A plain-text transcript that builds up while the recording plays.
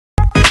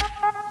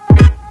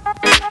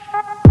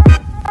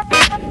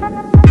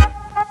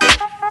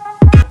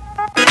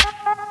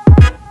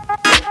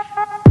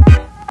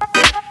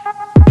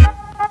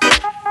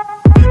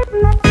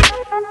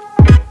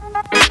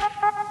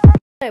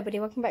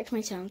welcome back to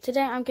my channel.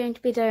 Today I'm going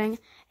to be doing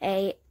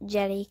a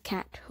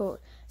JellyCat haul.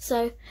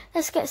 So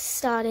let's get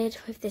started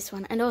with this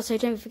one, and also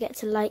don't forget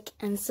to like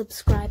and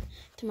subscribe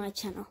to my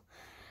channel.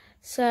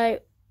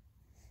 So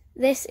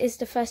this is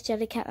the first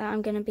JellyCat that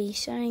I'm going to be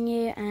showing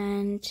you,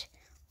 and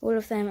all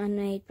of them are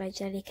made by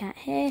JellyCat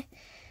here.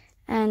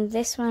 And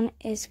this one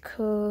is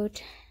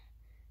called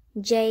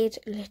Jade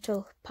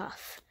Little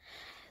Puff.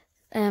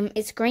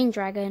 It's green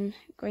dragon,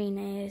 green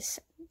ears,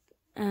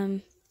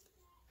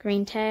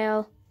 green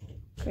tail,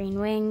 green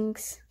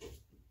wings,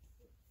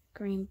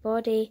 green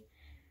body,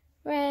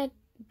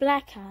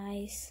 black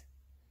eyes,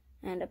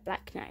 and a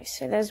black nose.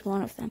 So there's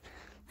one of them.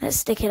 Let's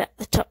stick it at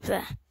the top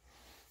there.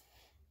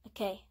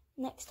 Okay,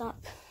 next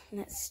up,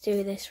 let's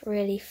do this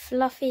really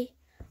fluffy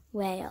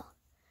whale.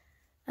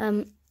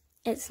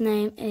 Its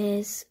name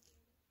is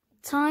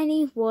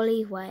Tiny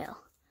Woolly Whale.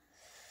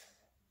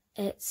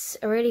 It's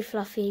a really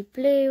fluffy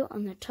blue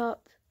on the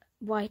top,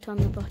 white on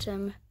the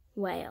bottom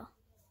whale.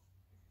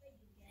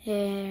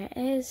 Here it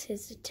is,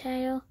 here's the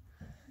tail,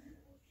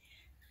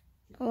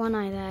 one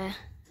eye there,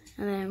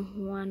 and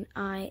then one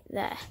eye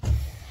there.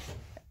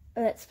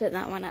 Let's put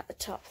that one at the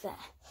top there.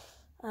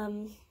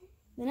 The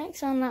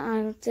next one that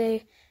I'll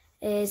do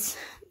is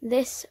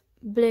this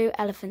blue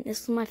elephant.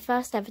 This was my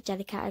first ever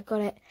JellyCat. I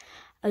got it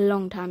a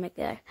long time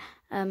ago.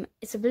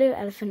 It's a blue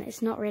elephant.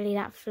 It's not really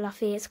that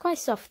fluffy. It's quite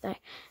soft though.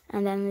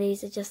 And then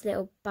these are just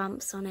little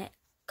bumps on it,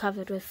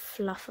 covered with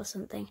fluff or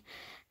something.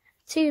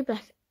 Two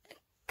black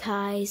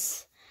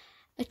eyes,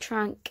 a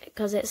trunk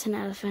because it's an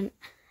elephant.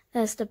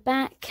 There's the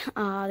back.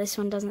 This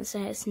one doesn't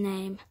say its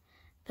name,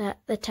 but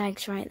the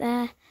tag's right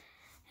there.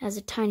 It has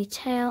a tiny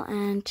tail,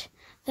 and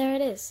there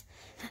it is.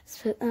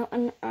 Let's put that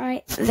one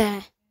right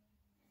there.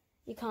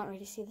 You can't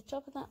really see the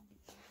top of that,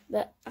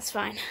 but that's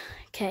fine.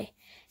 Okay,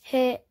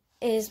 here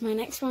is my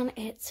next one.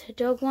 It's a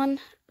dog one.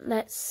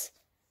 Let's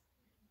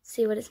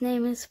see what its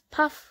name is.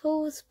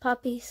 Puffles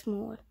Puppy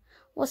Small.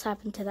 What's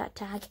happened to that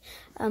tag?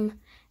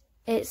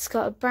 It's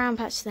got a brown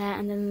patch there,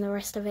 and then the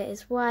rest of it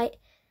is white.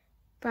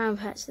 Brown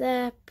patch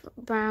there,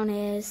 brown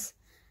ears,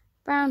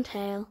 brown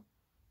tail.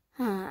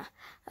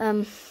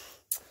 And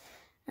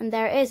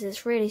there it is.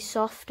 It's really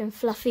soft and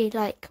fluffy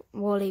like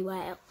woolly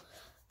whale.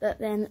 But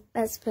then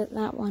let's put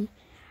that one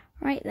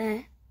right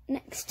there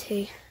next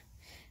to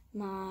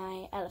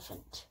my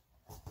elephant.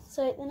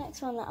 So the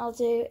next one that I'll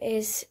do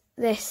is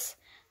this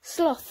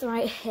sloth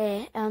right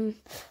here.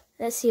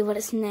 Let's see what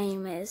its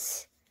name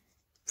is.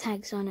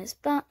 Tags on its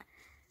butt.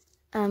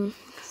 Let's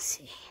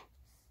see.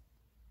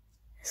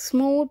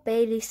 Small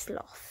Bailey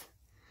Sloth.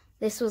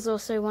 This was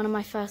also one of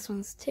my first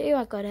ones too.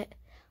 I got it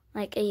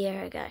like a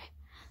year ago.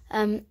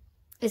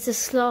 It's a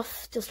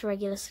sloth, just a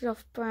regular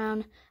sloth,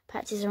 brown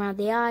patches around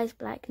the eyes,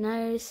 black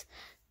nose,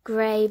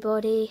 grey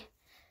body.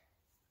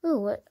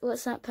 Ooh,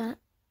 what's that patch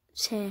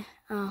here?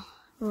 Oh,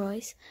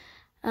 Roy's.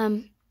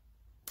 And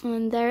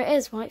there it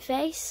is, white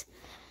face.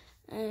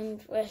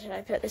 And where should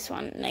I put this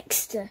one?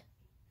 Next to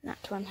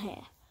that one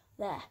here.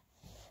 There.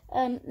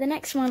 The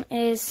next one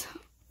is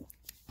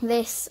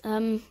this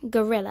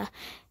gorilla.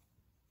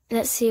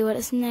 Let's see what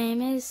its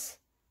name is.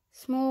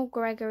 Small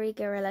Gregory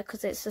Gorilla,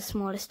 because it's the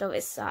smallest of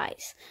its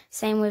size.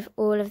 Same with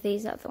all of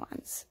these other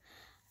ones.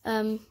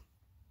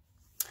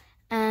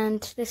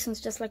 And this one's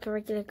just like a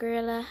regular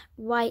gorilla.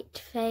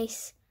 White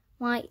face,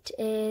 white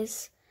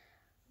ears,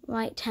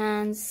 white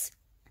hands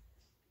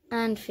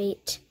and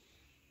feet.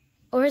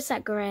 Or is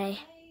that grey?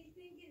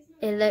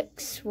 It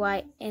looks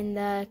white in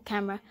the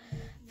camera,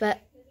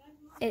 but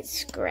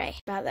it's grey.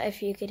 About that,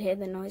 if you could hear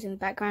the noise in the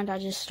background, I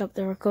just stopped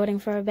the recording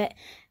for a bit.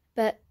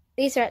 But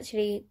these are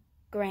actually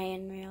grey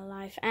in real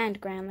life and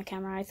grey on the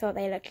camera. I thought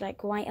they looked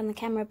like white on the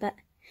camera, but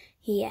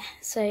yeah.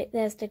 So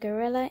there's the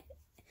gorilla.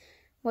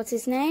 What's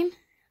his name?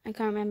 I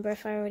can't remember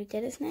if I already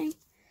did its name.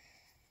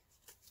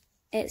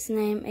 Its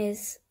name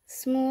is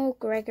Small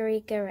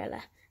Gregory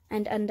Gorilla,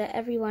 and under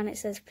every one it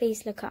says,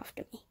 please look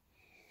after me.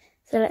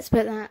 So let's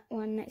put that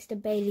one next to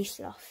Bailey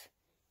Sloth.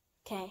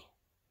 Okay.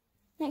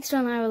 Next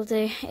one I will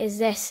do is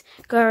this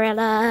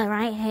gorilla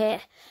right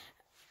here.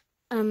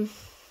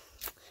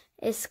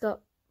 It's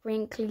got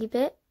wrinkly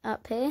bit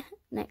up here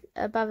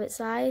above its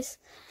eyes,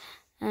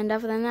 and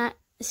other than that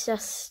it's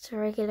just a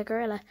regular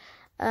gorilla.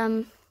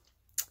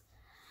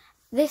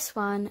 This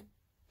one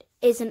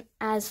isn't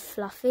as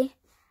fluffy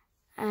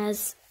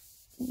as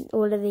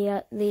all of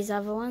these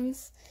other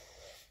ones,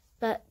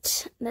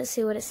 but let's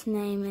see what its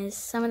name is.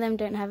 Some of them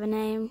don't have a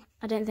name.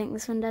 I don't think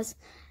this one does.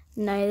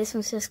 No, this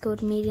one's just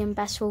called Medium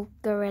Bashful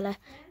Gorilla,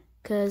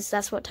 because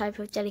that's what type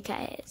of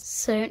JellyCat it is.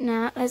 So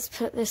now let's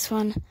put this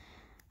one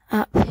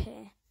up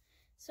here.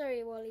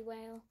 Sorry, Wally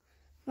Whale.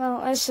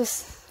 Well, let's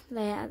just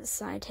lay it at the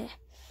side here.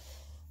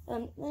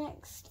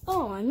 Next,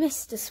 I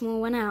missed a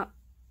small one out.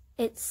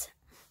 It's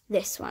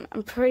this one.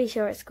 I'm pretty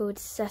sure it's called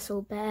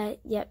Cecil Bear.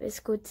 Yep, it's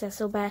called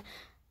Cecil Bear,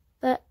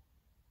 but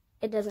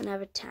it doesn't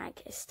have a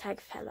tag. Its tag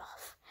fell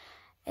off.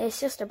 It's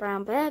just a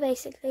brown bear,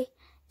 basically.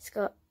 It's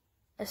got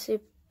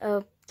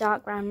a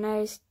dark brown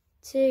nose,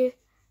 two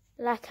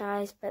black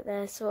eyes, but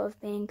they're sort of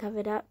being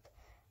covered up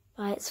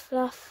by its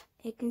fluff.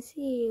 You can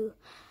see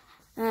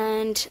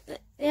And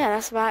yeah,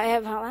 that's about it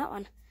about that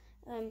one.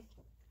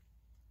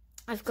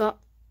 I've got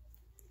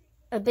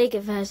a bigger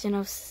version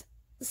of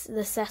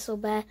the Cecil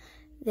Bear.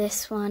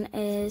 This one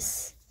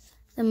is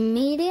the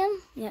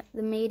medium. Yep,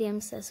 the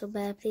medium Cecil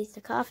Bear. Please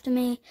look after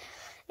me.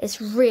 It's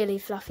really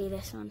fluffy,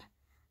 this one.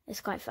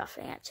 It's quite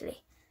fluffy,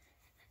 actually.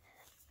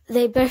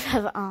 They both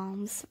have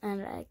arms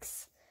and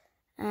legs.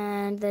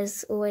 And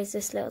there's always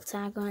this little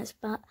tag on its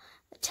butt.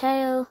 A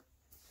tail.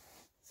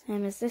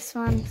 Same as this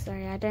one.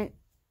 Sorry, I don't...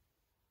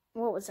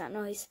 What was that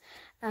noise?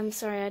 I'm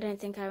sorry, I don't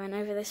think I went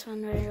over this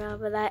one very well,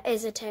 but there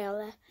is a tail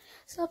there.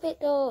 Stop it,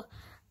 door.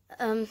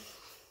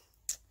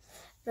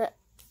 But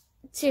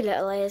 2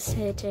 little ears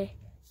here too.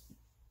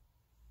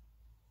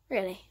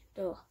 Really,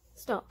 door.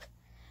 Stop.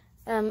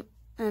 And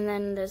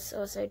then there's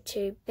also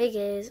 2 big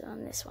ears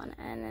on this one,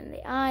 and then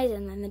the eyes,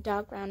 and then the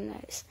dark brown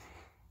nose.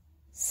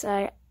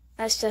 So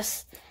let's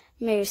just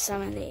move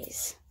some of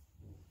these.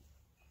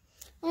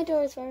 My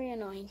door is very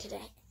annoying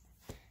today.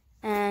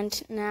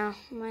 And now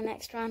my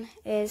next one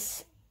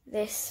is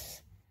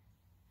this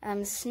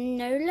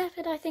snow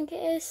leopard, I think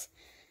it is.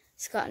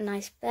 It's got a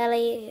nice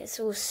belly, it's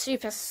all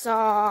super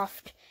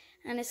soft,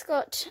 and it's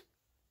got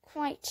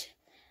quite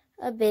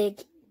a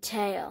big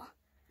tail.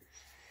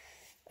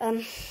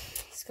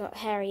 It's got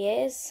hairy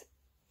ears.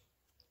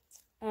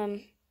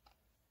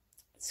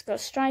 It's got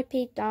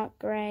stripy, dark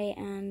grey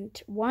and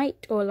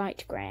white or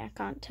light grey, I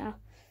can't tell.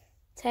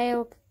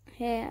 Tail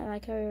here,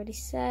 like I already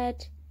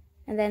said.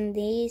 And then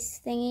these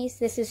thingies.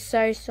 This is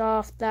so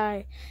soft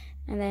though.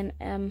 And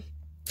then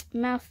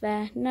mouth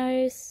there,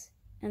 nose,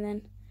 and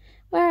then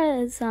where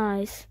are its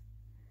eyes?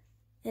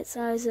 Its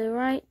eyes are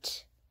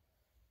right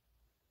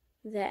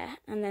there.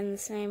 And then the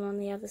same on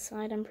the other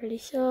side, I'm pretty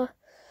sure.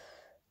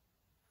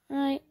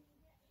 Right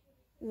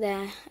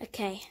there.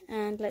 Okay,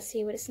 and let's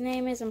see what its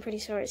name is. I'm pretty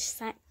sure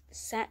it's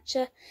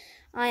Satcher.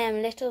 I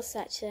am Little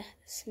Satcher,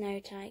 the snow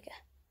tiger.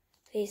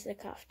 Please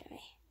look after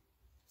me.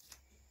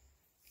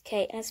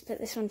 Okay, let's put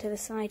this one to the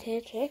side here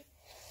too.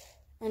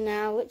 And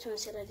now, which one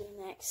should I do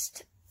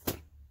next?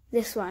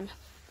 This one.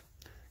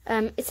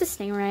 It's a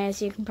stingray,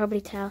 as you can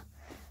probably tell.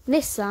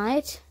 This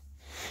side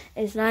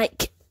is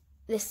like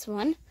this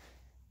one.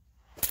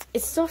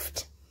 It's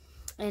soft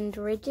and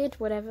rigid,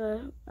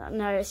 whatever.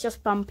 No, it's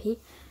just bumpy.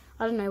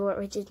 I don't know what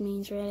rigid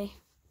means, really.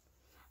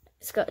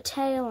 It's got a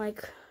tail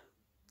like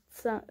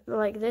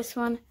this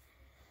one.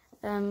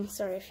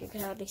 Sorry if you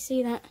could hardly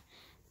see that.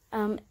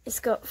 It's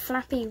got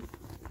flappy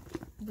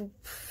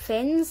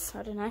fins,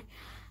 I don't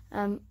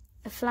know,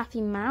 a flappy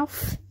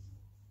mouth,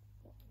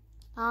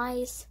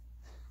 eyes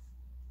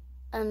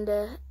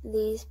under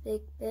these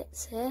big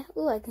bits here.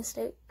 Oh, I can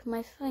stick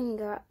my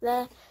finger up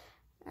there.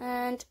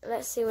 And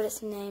let's see what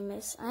its name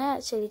is. I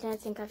actually don't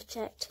think I've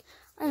checked.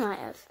 I might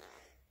have.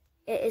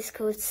 It is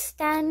called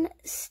Stan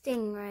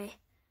Stingray.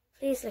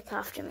 Please look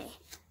after me.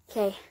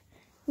 Okay,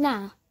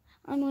 now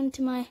I'm on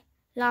to my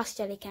last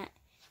JellyCat.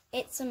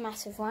 It's a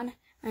massive one,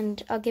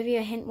 and I'll give you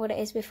a hint what it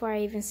is before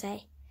I even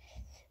say.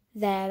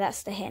 There,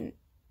 that's the hint.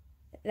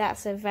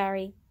 That's a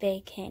very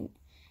big hint.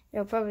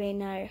 You'll probably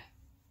know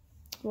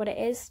what it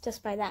is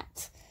just by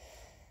that.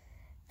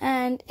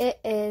 And it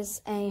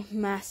is a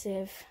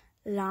massive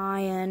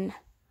lion.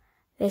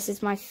 This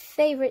is my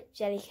favourite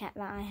JellyCat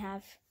that I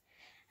have.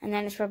 And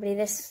then it's probably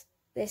this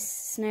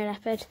snow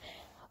leopard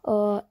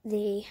or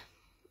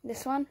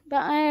this one.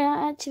 But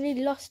I actually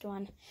lost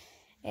one.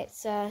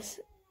 It's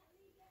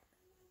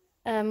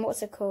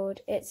what's it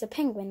called? It's a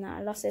penguin that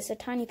I lost. It's a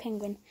tiny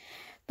penguin.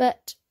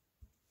 But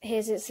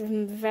here's its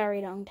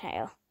very long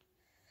tail.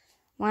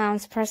 Wow, I'm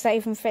surprised that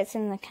even fits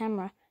in the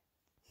camera.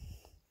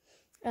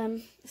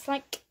 It's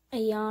like a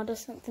yard or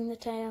something, the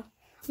tail.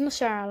 I'm not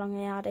sure how long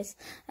a yard is.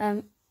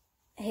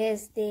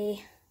 Here's the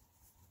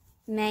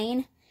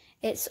mane.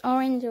 It's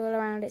orange all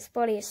around its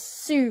body. It's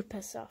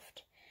super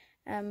soft.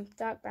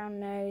 Dark brown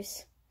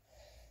nose.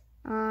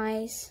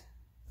 Eyes.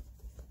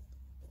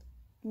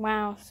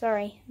 Wow,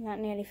 sorry, that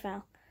nearly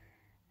fell.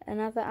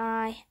 Another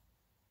eye.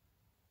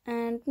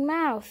 And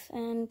mouth.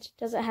 And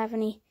does it have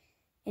any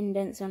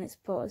indents on its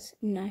paws?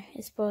 No,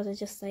 its paws are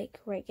just like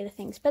regular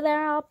things. But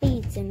there are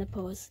beads in the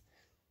paws.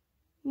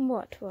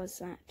 What was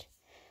that?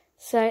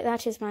 So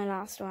that is my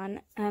last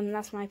one.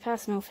 That's my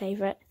personal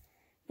favourite.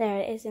 There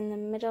it is in the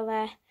middle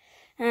there.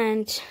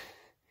 And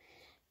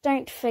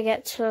don't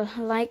forget to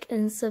like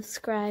and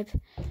subscribe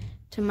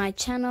to my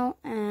channel.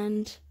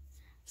 And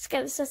let's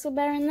get the Cecil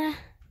Bear in there.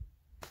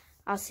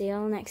 I'll see you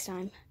all next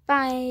time.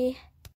 Bye.